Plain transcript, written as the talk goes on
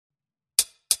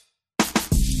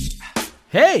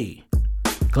Hey,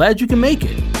 glad you can make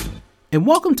it. And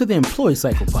welcome to the Employee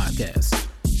Cycle Podcast,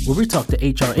 where we talk to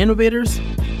HR innovators,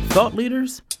 thought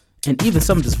leaders, and even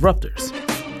some disruptors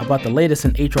about the latest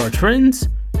in HR trends,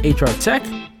 HR tech,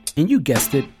 and you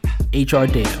guessed it, HR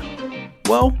data.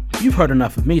 Well, you've heard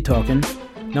enough of me talking.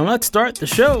 Now let's start the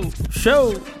show.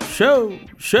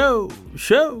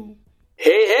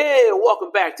 Hey,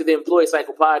 welcome back to the Employee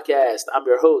Cycle Podcast. I'm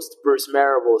your host, Bruce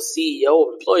Marable, CEO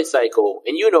of Employee Cycle.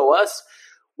 And you know us,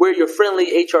 we're your friendly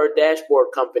HR dashboard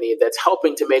company that's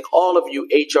helping to make all of you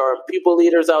HR and people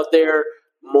leaders out there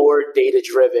more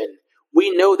data-driven. We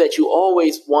know that you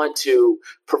always want to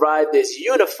provide this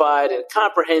unified and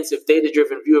comprehensive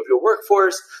data-driven view of your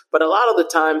workforce, but a lot of the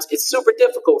times it's super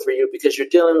difficult for you because you're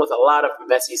dealing with a lot of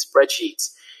messy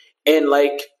spreadsheets. And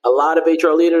like a lot of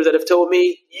HR leaders that have told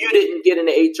me, you didn't get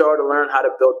into HR to learn how to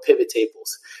build pivot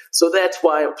tables. So that's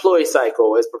why Employee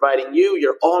Cycle is providing you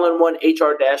your all-in-one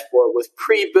HR dashboard with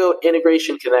pre-built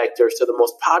integration connectors to the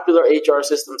most popular HR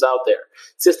systems out there.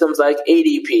 Systems like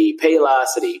ADP,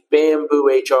 Paylocity, Bamboo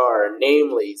HR,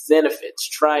 Namely,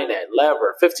 Zenefits, TriNet,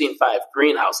 Lever, 15.5,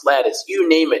 Greenhouse, Lattice, you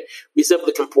name it. We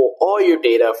simply can pull all your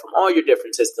data from all your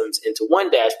different systems into one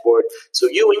dashboard so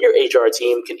you and your HR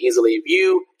team can easily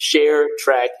view, share,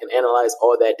 track, and analyze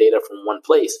all that data from one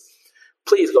place.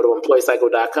 Please go to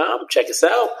employeecycle.com, check us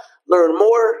out, learn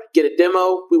more, get a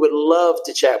demo. We would love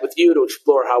to chat with you to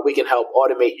explore how we can help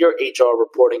automate your HR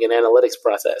reporting and analytics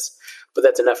process. But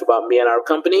that's enough about me and our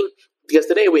company, because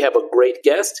today we have a great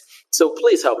guest. So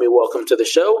please help me welcome to the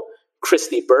show,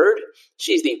 Kristy Byrd.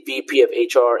 She's the VP of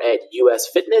HR at US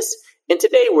Fitness. And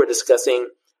today we're discussing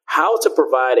how to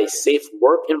provide a safe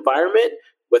work environment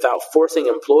without forcing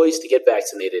employees to get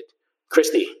vaccinated.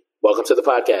 Kristy, welcome to the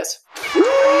podcast.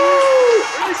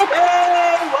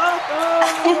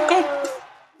 Welcome.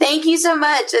 Thank you so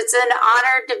much. It's an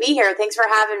honor to be here. Thanks for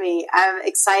having me. I'm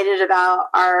excited about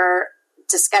our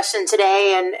discussion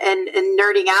today and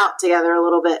nerding out together a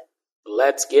little bit.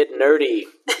 Let's get nerdy.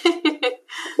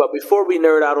 But before we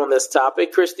nerd out on this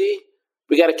topic, Kristy,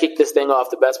 we got to kick this thing off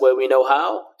the best way we know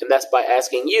how, and that's by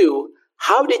asking you,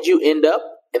 how did you end up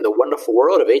in the wonderful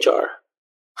world of HR?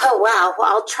 Oh, wow.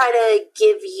 Well, I'll try to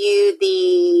give you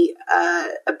the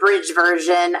abridged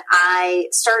version. I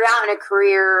started out in a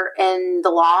career in the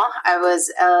law. I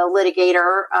was a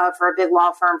litigator for a big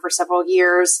law firm for several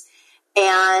years.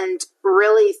 And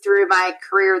really through my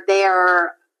career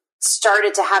there,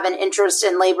 started to have an interest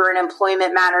in labor and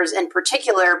employment matters in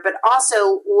particular, but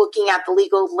also looking at the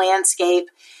legal landscape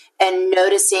and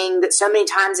noticing that so many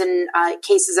times in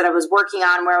cases that I was working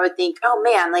on where I would think, oh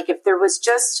man, like if there was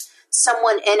just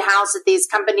someone in-house at these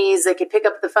companies that could pick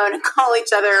up the phone and call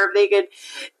each other, if they could,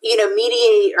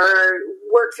 mediate or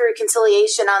work through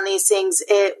conciliation on these things,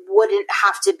 it wouldn't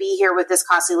have to be here with this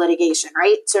costly litigation,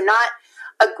 right? So not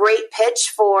a great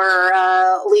pitch for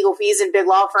legal fees in big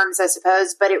law firms, I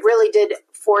suppose, but it really did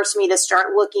force me to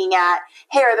start looking at,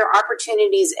 hey, are there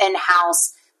opportunities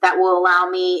in-house that will allow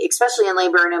me, especially in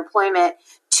labor and employment,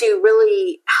 to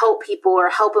really help people or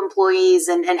help employees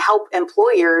and help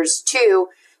employers too,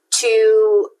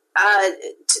 to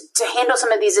handle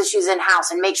some of these issues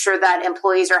in-house and make sure that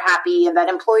employees are happy and that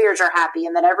employers are happy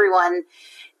and that everyone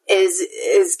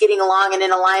is getting along and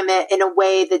in alignment in a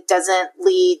way that doesn't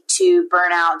lead to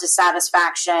burnout,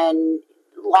 dissatisfaction,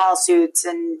 lawsuits,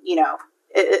 and,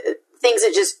 things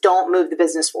that just don't move the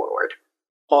business forward.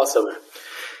 Awesome.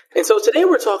 And so today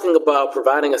we're talking about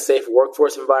providing a safe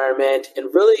workforce environment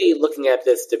and really looking at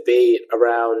this debate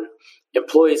around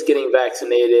employees getting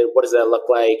vaccinated. What does that look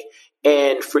like?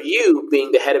 And for you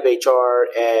being the head of HR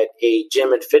at a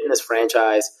gym and fitness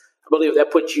franchise, I believe that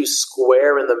puts you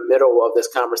square in the middle of this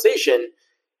conversation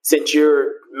since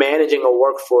you're managing a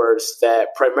workforce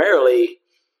that primarily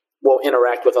will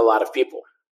interact with a lot of people.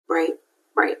 Right.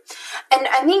 And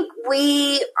I think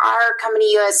our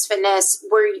company, US Fitness,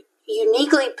 we're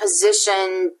uniquely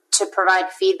positioned to provide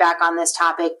feedback on this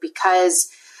topic because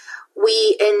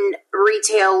we in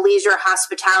retail, leisure,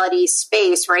 hospitality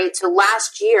space, right? So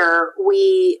last year,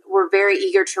 we were very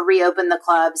eager to reopen the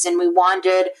clubs and we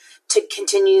wanted to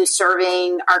continue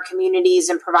serving our communities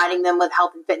and providing them with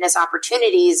health and fitness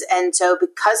opportunities. And so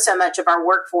because so much of our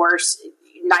workforce,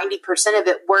 90% of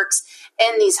it works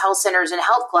in these health centers and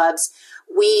health clubs,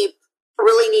 we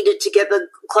really needed to get the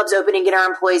clubs open and get our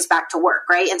employees back to work,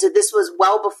 right? And so this was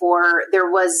well before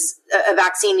there was a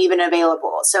vaccine even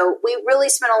available. So we really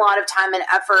spent a lot of time and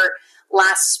effort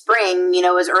last spring,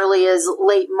 as early as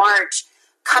late March,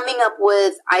 coming up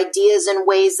with ideas and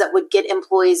ways that would get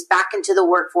employees back into the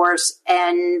workforce,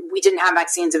 and we didn't have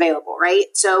vaccines available, right?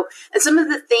 So and some of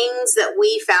the things that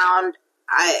we found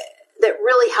that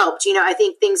really helped. I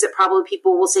think things that probably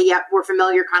people will say, yeah, we're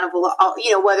familiar kind of,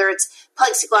 whether it's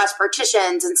plexiglass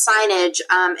partitions and signage,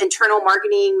 internal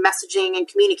marketing, messaging and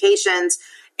communications,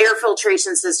 air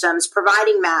filtration systems,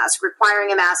 providing masks,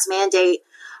 requiring a mask mandate.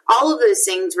 All of those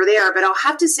things were there. But I'll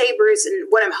have to say, Bruce, and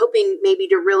what I'm hoping maybe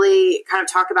to really kind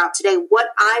of talk about today, what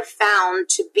I've found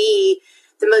to be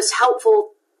the most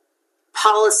helpful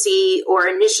policy or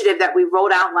initiative that we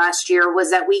rolled out last year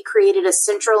was that we created a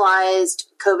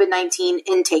centralized COVID-19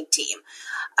 intake team.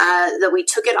 That we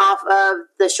took it off of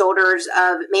the shoulders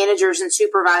of managers and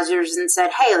supervisors and said,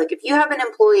 hey, like if you have an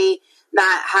employee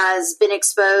that has been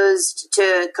exposed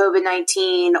to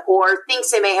COVID-19 or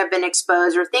thinks they may have been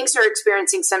exposed or thinks they're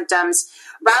experiencing symptoms,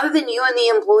 rather than you and the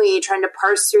employee trying to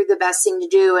parse through the best thing to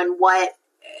do and what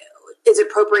is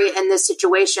appropriate in this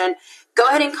situation, go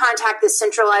ahead and contact the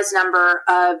centralized number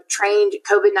of trained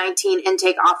COVID-19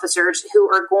 intake officers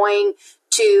who are going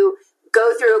to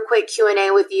go through a quick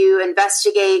Q&A with you,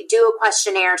 investigate, do a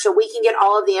questionnaire so we can get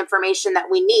all of the information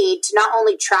that we need to not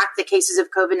only track the cases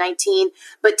of COVID-19,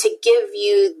 but to give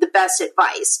you the best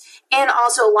advice. And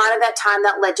also a lot of that time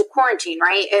that led to quarantine,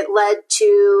 right? It led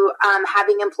to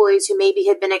having employees who maybe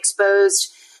had been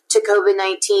exposed to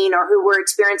COVID-19 or who were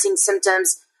experiencing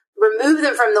symptoms, remove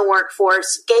them from the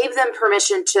workforce, gave them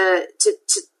permission to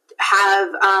have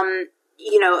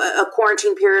a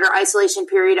quarantine period or isolation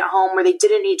period at home where they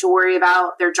didn't need to worry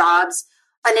about their jobs.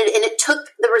 And it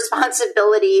took the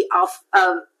responsibility off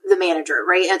of the manager,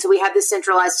 right? And so we had this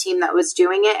centralized team that was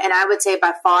doing it. And I would say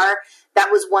by far, that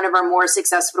was one of our more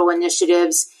successful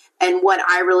initiatives and what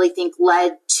I really think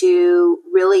led to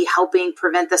really helping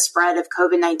prevent the spread of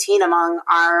COVID-19 among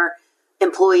our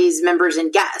employees, members,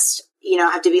 and guests. I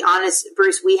have to be honest,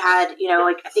 Bruce, we had,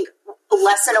 I think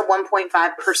less than a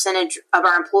 1.5% of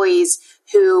our employees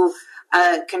who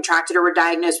contracted or were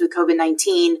diagnosed with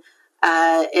COVID-19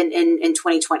 in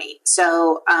 2020.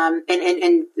 So, and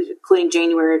including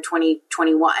January of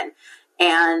 2021.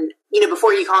 And,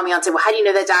 before you call me on and say, well, how do you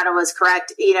know that data was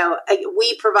correct?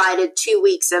 We provided 2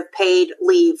 weeks of paid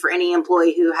leave for any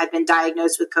employee who had been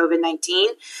diagnosed with COVID-19.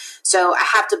 So I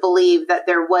have to believe that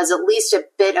there was at least a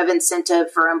bit of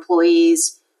incentive for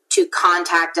employees to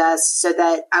contact us, so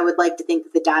that I would like to think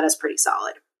that the data is pretty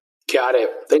solid. Got it.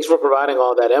 Thanks for providing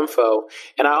all that info.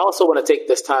 And I also want to take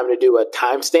this time to do a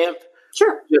timestamp.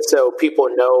 Sure. Just so people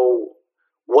know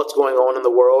what's going on in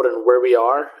the world and where we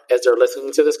are as they're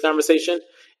listening to this conversation.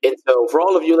 And so for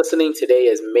all of you listening, today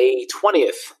is May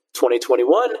 20th,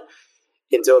 2021.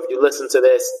 And so if you listen to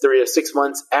this 3 or 6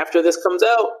 months after this comes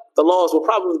out, the laws will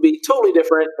probably be totally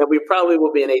different, and we probably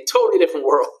will be in a totally different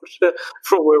world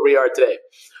from where we are today.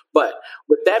 But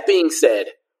with that being said,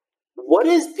 what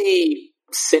is the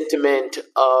sentiment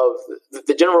of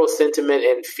the general sentiment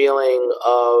and feeling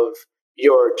of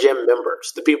your gym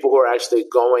members, the people who are actually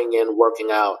going and working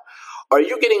out? Are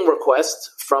you getting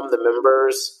requests from the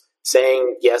members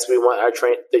saying, yes, we want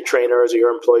the trainers or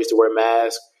your employees to wear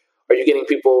masks? Are you getting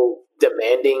people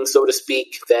demanding, so to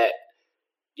speak, that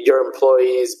your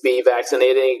employees be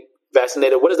vaccinated?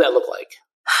 What does that look like?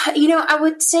 I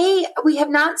would say we have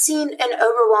not seen an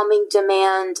overwhelming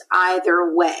demand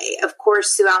either way. Of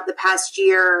course, throughout the past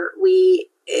year, we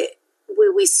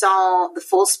saw the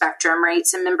full spectrum, right?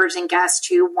 Some members and guests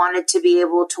who wanted to be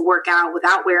able to work out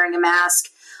without wearing a mask.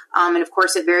 And of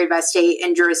course, it varied by state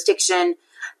and jurisdiction,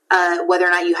 whether or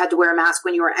not you had to wear a mask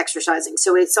when you were exercising.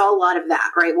 So we saw a lot of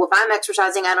that, right? Well, if I'm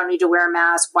exercising, I don't need to wear a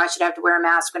mask. Why should I have to wear a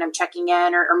mask when I'm checking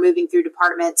in or moving through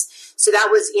departments? So that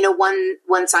was,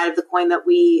 one side of the coin that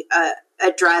we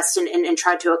addressed and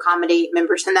tried to accommodate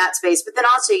members in that space. But then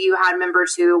also you had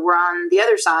members who were on the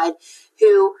other side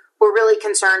who were really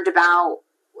concerned about,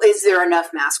 is there enough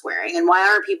mask wearing? And why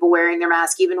aren't people wearing their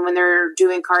mask even when they're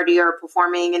doing cardio or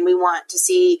performing? And we want to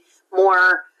see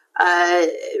more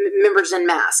members in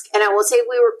mask. And I will say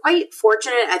we were quite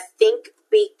fortunate, I think,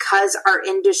 because our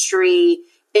industry,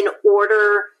 in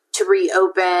order to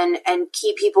reopen and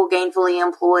keep people gainfully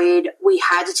employed, we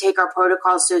had to take our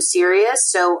protocols so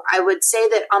serious. So I would say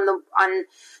that on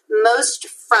most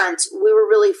fronts, we were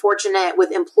really fortunate with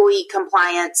employee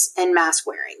compliance and mask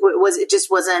wearing. It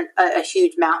just wasn't a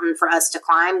huge mountain for us to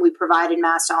climb. We provided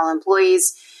masks to all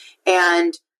employees,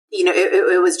 and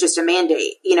it was just a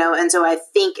mandate, and so I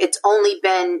think it's only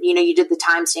been, you did the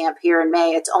timestamp here in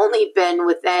May. It's only been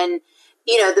within,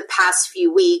 the past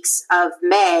few weeks of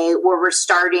May where we're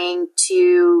starting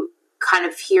to kind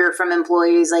of hear from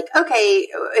employees like, okay,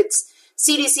 it's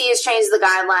CDC has changed the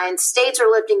guidelines. States are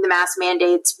lifting the mask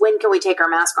mandates. When can we take our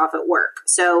mask off at work?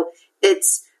 So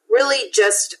it's really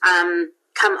just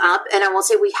come up. And I will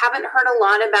say we haven't heard a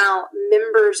lot about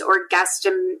members or guests,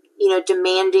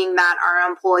 demanding that our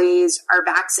employees are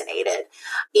vaccinated.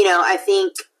 I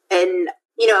think, and,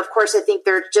 of course, I think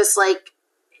they're just like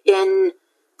in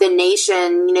the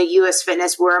nation, U.S.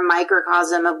 Fitness, we're a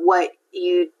microcosm of what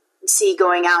you see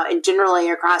going out and generally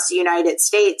across the United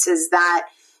States is that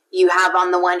you have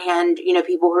on the one hand,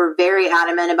 people who are very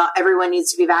adamant about everyone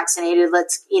needs to be vaccinated.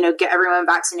 Let's, get everyone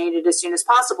vaccinated as soon as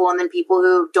possible. And then people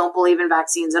who don't believe in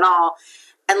vaccines at all.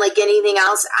 And like anything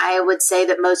else, I would say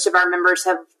that most of our members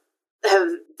have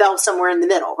fell somewhere in the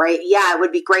middle, right? Yeah, it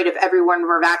would be great if everyone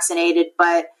were vaccinated,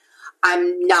 but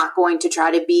I'm not going to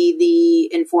try to be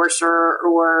the enforcer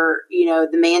or,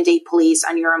 the mandate police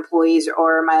on your employees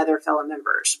or my other fellow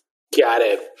members. Got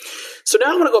it. So now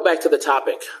I'm going to go back to the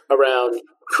topic around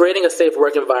creating a safe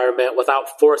work environment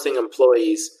without forcing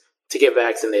employees to get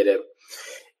vaccinated.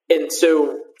 And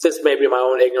so this may be my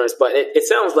own ignorance, but it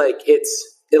sounds like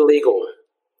it's illegal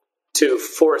to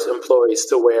force employees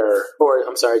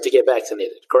to get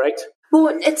vaccinated, correct? Well,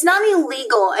 it's not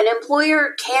illegal. An employer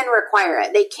can require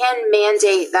it. They can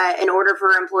mandate that in order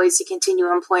for employees to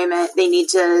continue employment, they need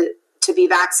to be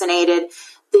vaccinated.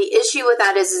 The issue with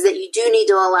that is that you do need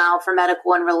to allow for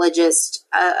medical and religious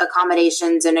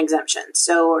accommodations and exemptions.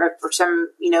 So if for some,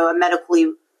 a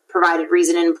medically provided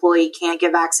reason an employee can't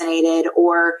get vaccinated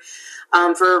or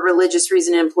for a religious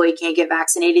reason an employee can't get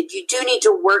vaccinated, you do need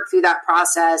to work through that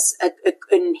process,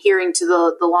 adhering to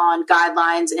the law and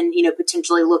guidelines and,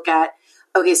 potentially look at,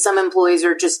 okay, some employees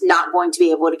are just not going to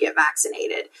be able to get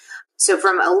vaccinated. So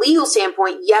from a legal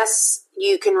standpoint, yes,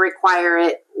 you can require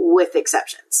it with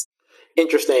exceptions.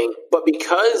 Interesting. But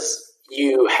because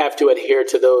you have to adhere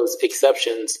to those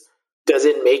exceptions, does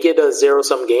it make it a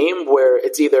zero-sum game where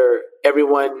it's either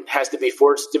everyone has to be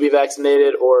forced to be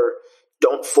vaccinated or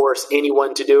don't force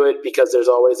anyone to do it because there's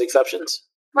always exceptions?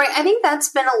 Right. I think that's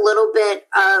been a little bit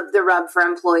of the rub for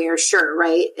employers. Sure.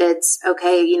 Right. It's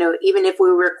okay. Even if we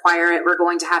require it, we're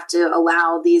going to have to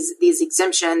allow these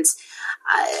exemptions.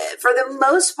 For the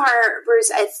most part,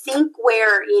 Bruce, I think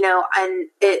where, and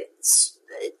it's,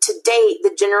 to date,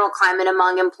 the general climate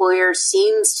among employers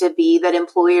seems to be that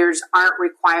employers aren't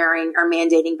requiring or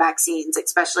mandating vaccines,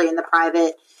 especially in the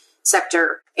private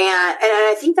sector. And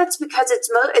I think that's because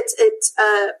it's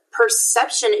a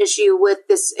perception issue with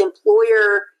this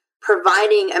employer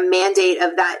providing a mandate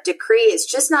of that decree.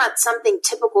 It's just not something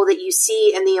typical that you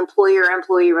see in the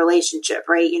employer-employee relationship,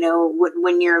 right?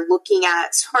 When you're looking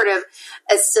at sort of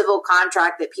a civil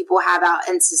contract that people have out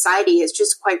in society, it's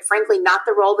just quite frankly not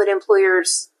the role that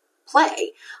employers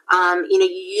play. You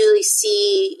usually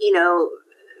see,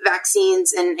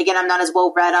 vaccines, and again, I'm not as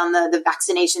well read on the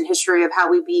vaccination history of how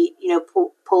we beat,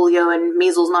 polio and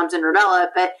measles, mumps, and rubella,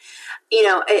 but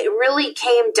it really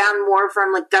came down more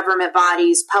from like government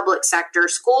bodies, public sector,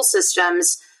 school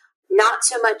systems, not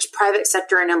so much private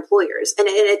sector and employers. And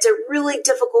it's a really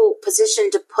difficult position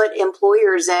to put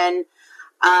employers in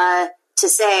to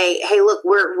say, hey, look,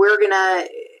 we're going to,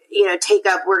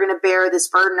 we're going to bear this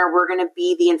burden, or we're going to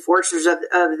be the enforcers of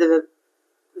the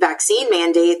vaccine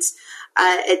mandates.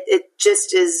 It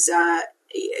just is,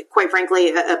 quite frankly,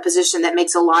 a position that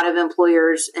makes a lot of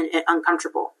employers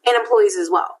uncomfortable, and employees as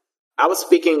well. I was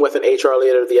speaking with an HR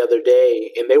leader the other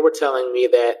day, and they were telling me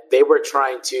that they were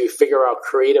trying to figure out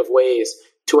creative ways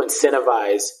to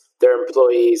incentivize their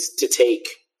employees to take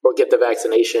or get the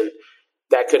vaccination.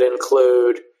 That could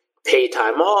include paid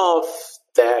time off.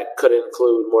 That could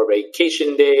include more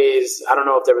vacation days. I don't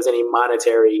know if there was any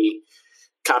monetary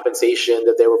compensation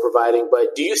that they were providing,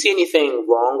 but do you see anything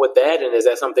wrong with that? And is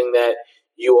that something that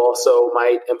you also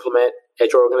might implement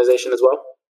at your organization as well?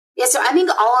 Yeah, so I think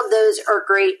all of those are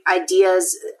great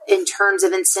ideas in terms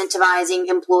of incentivizing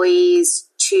employees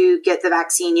to get the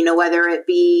vaccine, whether it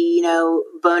be,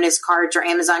 bonus cards or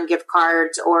Amazon gift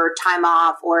cards or time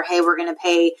off, or, hey, we're going to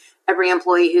pay every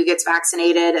employee who gets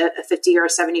vaccinated a $50 or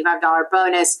 $75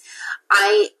 bonus.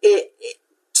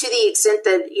 To the extent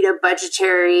that,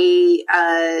 budgetary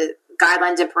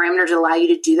guidelines and parameters allow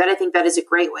you to do that, I think that is a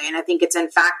great way. And I think it's,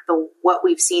 in fact, what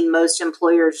we've seen most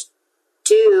employers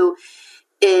do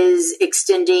is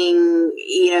extending,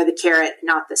 the carrot,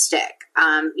 not the stick.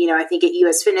 I think at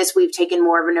U.S. Fitness, we've taken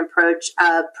more of an approach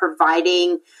of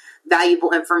providing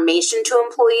valuable information to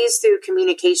employees through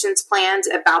communications plans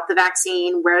about the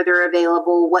vaccine, where they're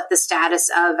available, what the status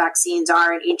of vaccines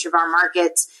are in each of our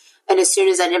markets. And as soon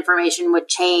as that information would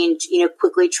change,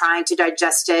 quickly trying to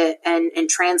digest it and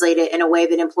translate it in a way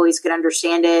that employees could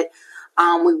understand it.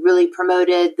 We really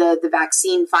promoted the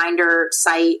Vaccine Finder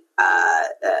site,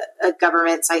 a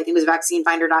government site, I think it was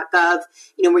vaccinefinder.gov,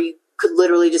 where you could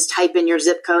literally just type in your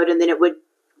zip code and then it would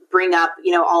bring up,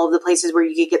 all of the places where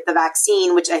you could get the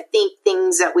vaccine, which I think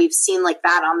things that we've seen like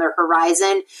that on the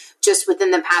horizon just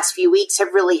within the past few weeks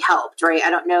have really helped, right? I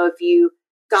don't know if you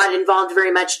got involved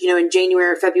very much, in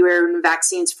January or February when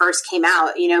vaccines first came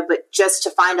out, but just to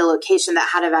find a location that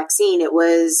had a vaccine, it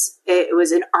was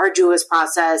an arduous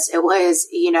process. It was,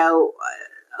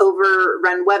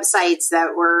 overrun websites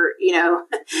that were,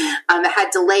 had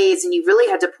delays, and you really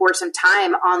had to pour some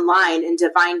time online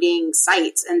into finding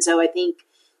sites. And so I think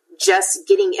just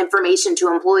getting information to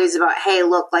employees about, hey,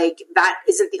 look, like that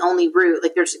isn't the only route.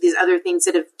 Like there's these other things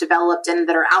that have developed and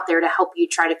that are out there to help you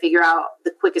try to figure out the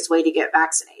quickest way to get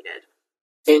vaccinated.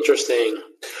 Interesting.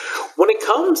 When it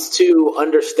comes to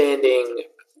understanding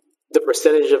the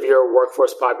percentage of your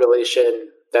workforce population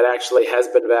that actually has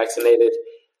been vaccinated,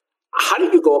 how do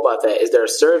you go about that? Is there a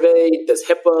survey? Does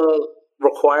HIPAA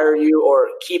require you or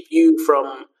keep you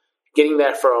from getting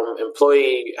that from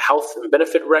employee health and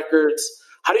benefit records?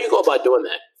 How do you go about doing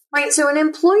that? Right. So an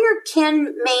employer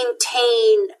can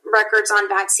maintain records on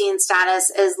vaccine status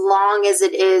as long as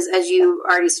it is, as you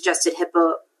already suggested,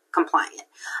 HIPAA compliant.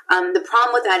 The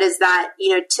problem with that is that,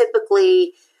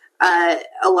 typically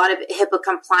a lot of HIPAA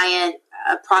compliant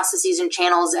processes and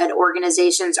channels at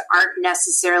organizations aren't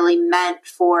necessarily meant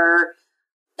for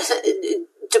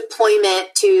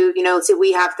deployment to, say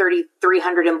we have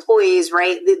 3,300 employees,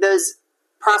 right? Those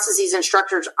processes and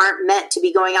structures aren't meant to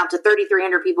be going out to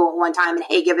 3,300 people at one time and,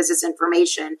 hey, give us this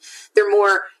information. They're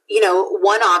more,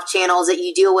 one-off channels that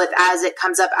you deal with as it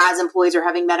comes up, as employees are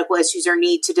having medical issues or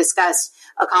need to discuss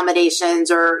accommodations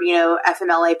or,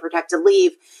 FMLA protected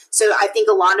leave. So I think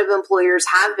a lot of employers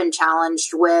have been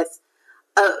challenged with,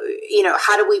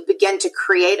 how do we begin to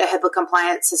create a HIPAA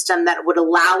compliant system that would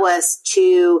allow us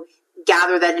to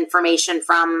gather that information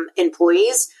from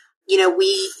employees?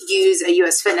 We use a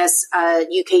U.S. Fitness,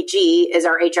 UKG is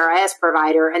our HRIS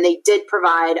provider, and they did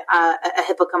provide a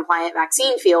HIPAA compliant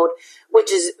vaccine field,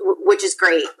 which is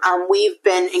great. We've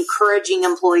been encouraging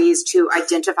employees to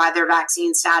identify their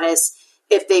vaccine status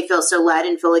if they feel so led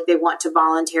and feel like they want to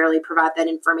voluntarily provide that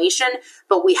information.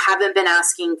 But we haven't been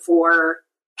asking for,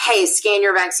 hey, scan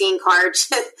your vaccine card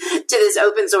to this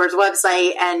open source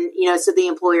website, and so the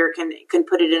employer can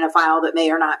put it in a file that may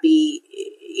or not be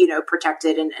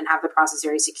protected and have the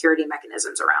processary security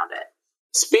mechanisms around it.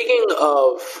 Speaking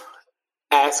of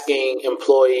asking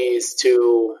employees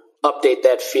to update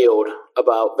that field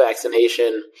about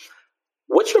vaccination,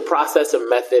 what's your process and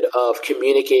method of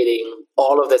communicating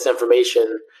all of this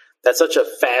information that's such a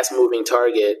fast-moving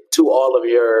target to all of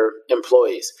your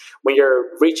employees? When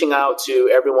you're reaching out to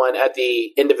everyone at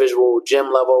the individual gym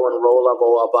level and role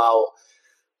level about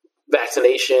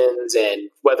vaccinations and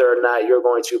whether or not you're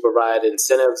going to provide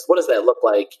incentives, what does that look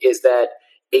like? Is that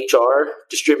HR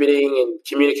distributing and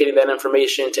communicating that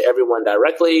information to everyone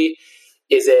directly?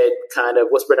 Is it kind of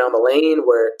whisper down the lane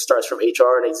where it starts from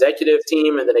HR and executive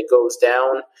team and then it goes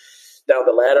down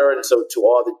the ladder, and so to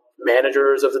all the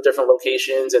managers of the different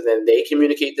locations, and then they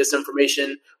communicate this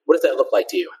information? What does that look like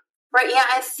to you? Right. Yeah,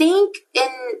 I think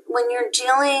when you're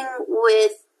dealing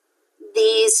with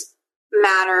these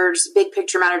matters, big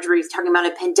picture matters, where you're talking about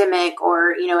a pandemic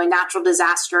or, a natural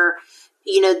disaster,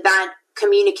 that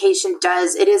communication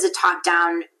it is a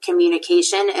top-down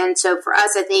communication. And so for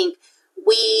us, I think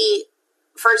we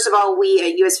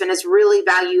at US Fitness really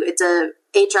value, it's a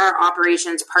HR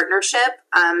operations partnership.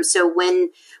 So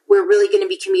when we're really going to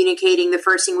be communicating, the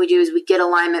first thing we do is we get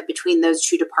alignment between those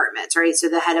two departments, right? So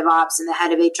the head of ops and the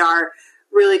head of HR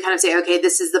really kind of say, okay,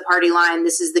 this is the party line,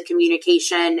 this is the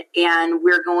communication, and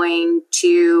we're going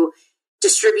to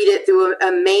distribute it through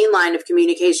a main line of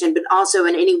communication, but also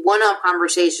in any one-off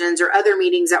conversations or other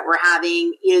meetings that we're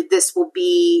having, this will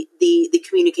be the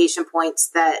communication points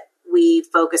that we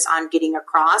focus on getting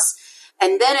across.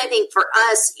 And then I think for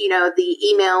us, the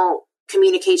email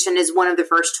communication is one of the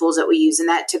first tools that we use, and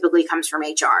that typically comes from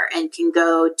HR and can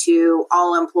go to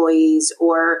all employees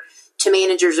or to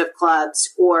managers of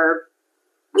clubs, or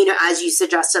as you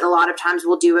suggested, a lot of times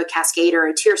we'll do a cascade or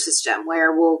a tier system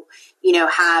where we'll,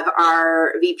 have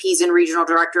our VPs and regional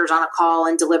directors on a call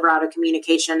and deliver out a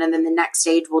communication. And then the next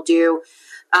stage we'll do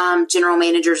general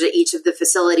managers at each of the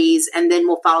facilities. And then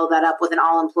we'll follow that up with an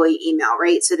all employee email,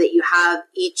 right? So that you have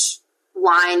each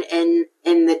line in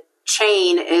the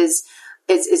chain is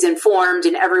informed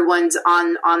and everyone's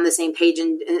on the same page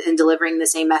and delivering the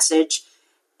same message.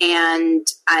 And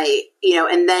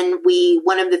and then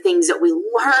one of the things that we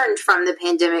learned from the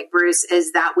pandemic, Bruce,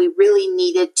 is that we really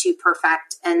needed to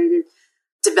perfect and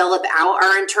develop out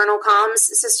our internal comms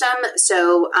system.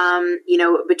 So,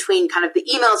 between kind of the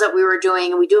emails that we were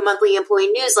doing, and we do a monthly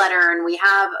employee newsletter, and we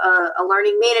have a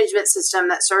learning management system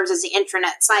that serves as the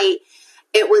intranet site.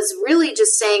 it was really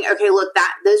just saying, okay, look,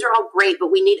 those are all great,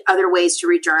 but we need other ways to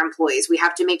reach our employees. We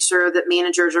have to make sure that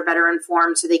managers are better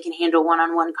informed so they can handle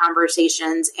one-on-one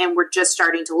conversations. And we're just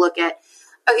starting to look at,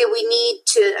 okay, we need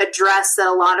to address that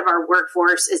a lot of our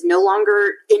workforce is no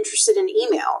longer interested in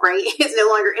email, right? Is no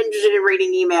longer interested in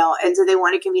reading email. And so they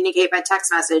want to communicate by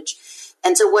text message.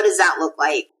 And so what does that look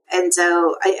like? And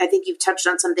so I think you've touched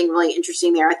on something really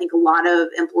interesting there. I think a lot of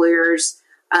employers,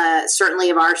 certainly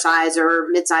of our size or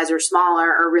mid-size or smaller,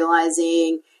 are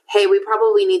realizing, hey, we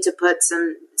probably need to put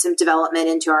some development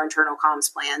into our internal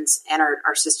comms plans and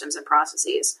our systems and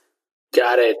processes.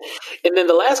 Got it. And then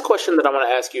the last question that I want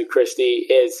to ask you, Kristy,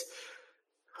 is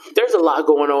there's a lot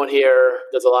going on here.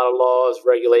 There's a lot of laws,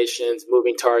 regulations,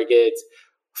 moving targets.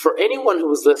 For anyone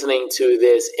who's listening to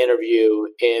this interview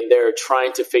and they're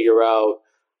trying to figure out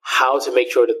how to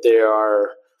make sure that they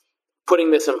are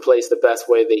putting this in place the best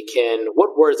way they can,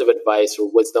 what words of advice or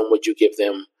wisdom would you give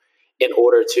them in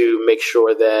order to make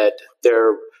sure that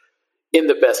they're in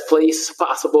the best place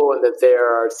possible and that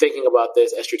they're thinking about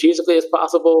this as strategically as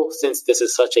possible, since this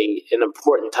is such an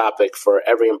important topic for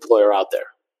every employer out there?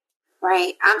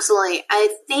 Right. Absolutely.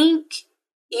 I think,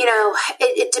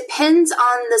 it depends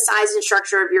on the size and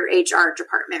structure of your HR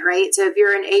department, right? So if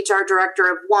you're an HR director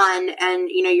of one and,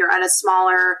 you're at a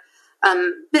smaller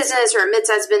business or a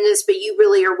mid-sized business, but you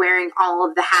really are wearing all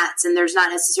of the hats and there's not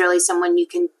necessarily someone you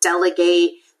can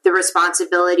delegate the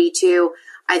responsibility to,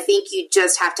 I think you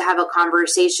just have to have a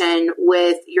conversation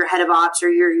with your head of ops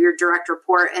or your direct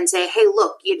report and say, hey,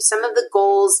 look, some of the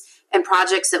goals and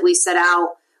projects that we set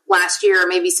out last year,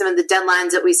 maybe some of the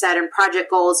deadlines that we set and project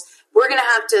goals, we're going to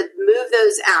have to move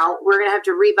those out. We're going to have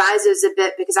to revise those a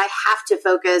bit because I have to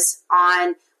focus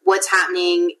on what's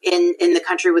happening in the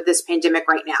country with this pandemic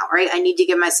right now, right? I need to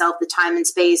give myself the time and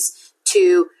space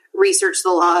to research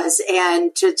the laws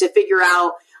and to figure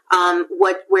out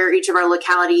where each of our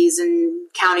localities and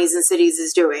counties and cities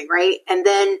is doing, right? And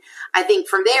then I think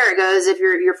from there it goes, if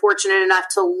you're fortunate enough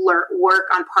to work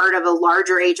on part of a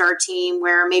larger HR team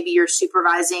where maybe you're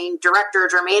supervising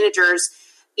directors or managers,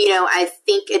 I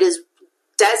think it is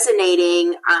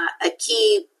designating a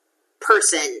key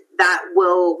person that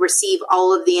will receive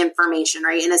all of the information,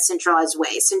 right, in a centralized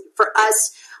way. So for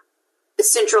us,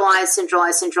 centralize,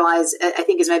 I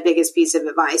think is my biggest piece of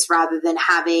advice, rather than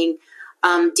having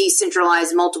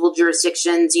decentralized multiple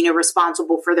jurisdictions,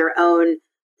 responsible for their own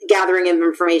gathering of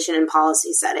information and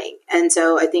policy setting. And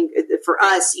so I think for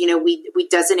us, we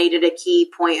designated a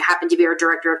key point, happened to be our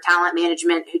director of talent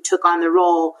management, who took on the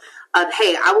role of,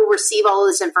 hey, I will receive all of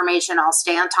this information. I'll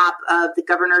stay on top of the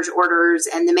governor's orders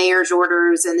and the mayor's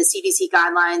orders and the CDC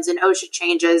guidelines and OSHA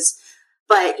changes.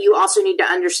 But you also need to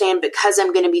understand, because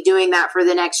I'm going to be doing that for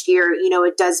the next year,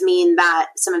 it does mean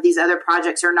that some of these other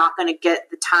projects are not going to get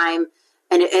the time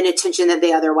and attention that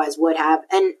they otherwise would have.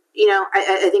 And,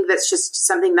 I think that's just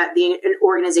something that the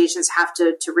organizations have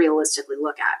to realistically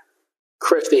look at.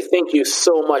 Kristy, thank you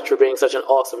so much for being such an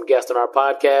awesome guest on our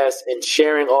podcast and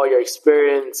sharing all your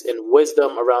experience and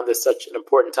wisdom around this such an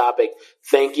important topic.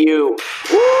 Thank you.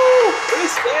 Woo!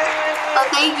 Kristy! Oh,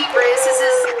 thank you, Bruce.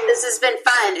 This has been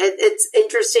fun. It's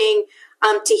interesting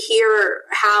to hear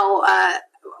how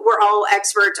we're all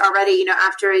experts already,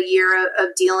 after a year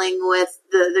of dealing with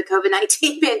the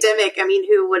COVID-19 pandemic. I mean,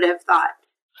 who would have thought?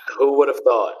 Who would have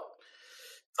thought?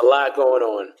 A lot going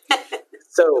on.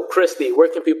 So, Kristy, where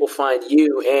can people find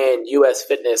you and US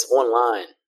Fitness online?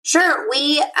 Sure.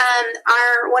 We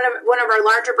are one of our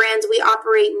larger brands. We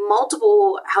operate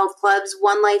multiple health clubs,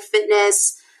 One Life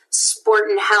Fitness, Sport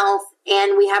and Health,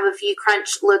 and we have a few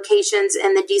Crunch locations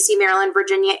in the DC, Maryland,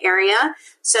 Virginia area.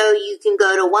 So you can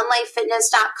go to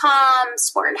onelifefitness.com,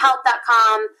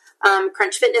 sportandhealth.com,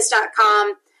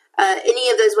 crunchfitness.com. Any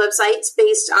of those websites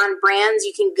based on brands.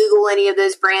 You can Google any of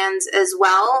those brands as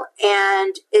well.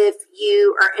 And if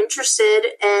you are interested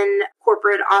in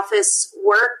corporate office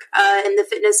work in the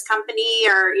fitness company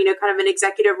or, kind of an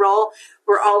executive role,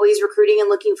 we're always recruiting and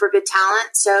looking for good talent.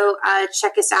 So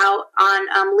check us out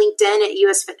on LinkedIn at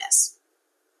US Fitness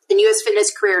and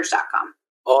usfitnesscareers.com.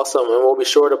 Awesome. And we'll be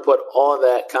sure to put all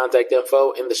that contact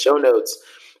info in the show notes.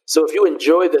 So if you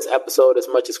enjoyed this episode as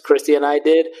much as Kristy and I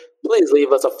did, please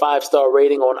leave us a 5-star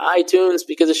rating on iTunes,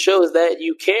 because it shows that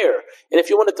you care. And if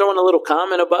you want to throw in a little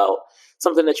comment about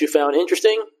something that you found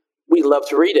interesting, we love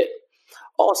to read it.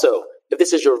 Also, if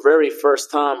this is your very first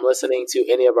time listening to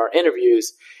any of our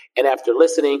interviews, and after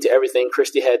listening to everything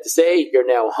Kristy had to say, you're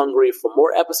now hungry for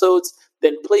more episodes,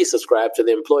 then please subscribe to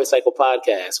the Employee Cycle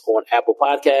Podcast on Apple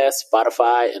Podcasts,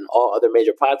 Spotify, and all other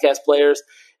major podcast players.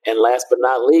 And last but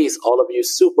not least, all of you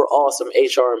super awesome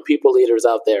HR and people leaders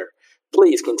out there,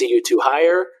 please continue to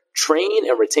hire, train,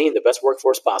 and retain the best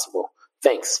workforce possible.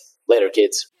 Thanks. Later,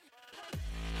 kids.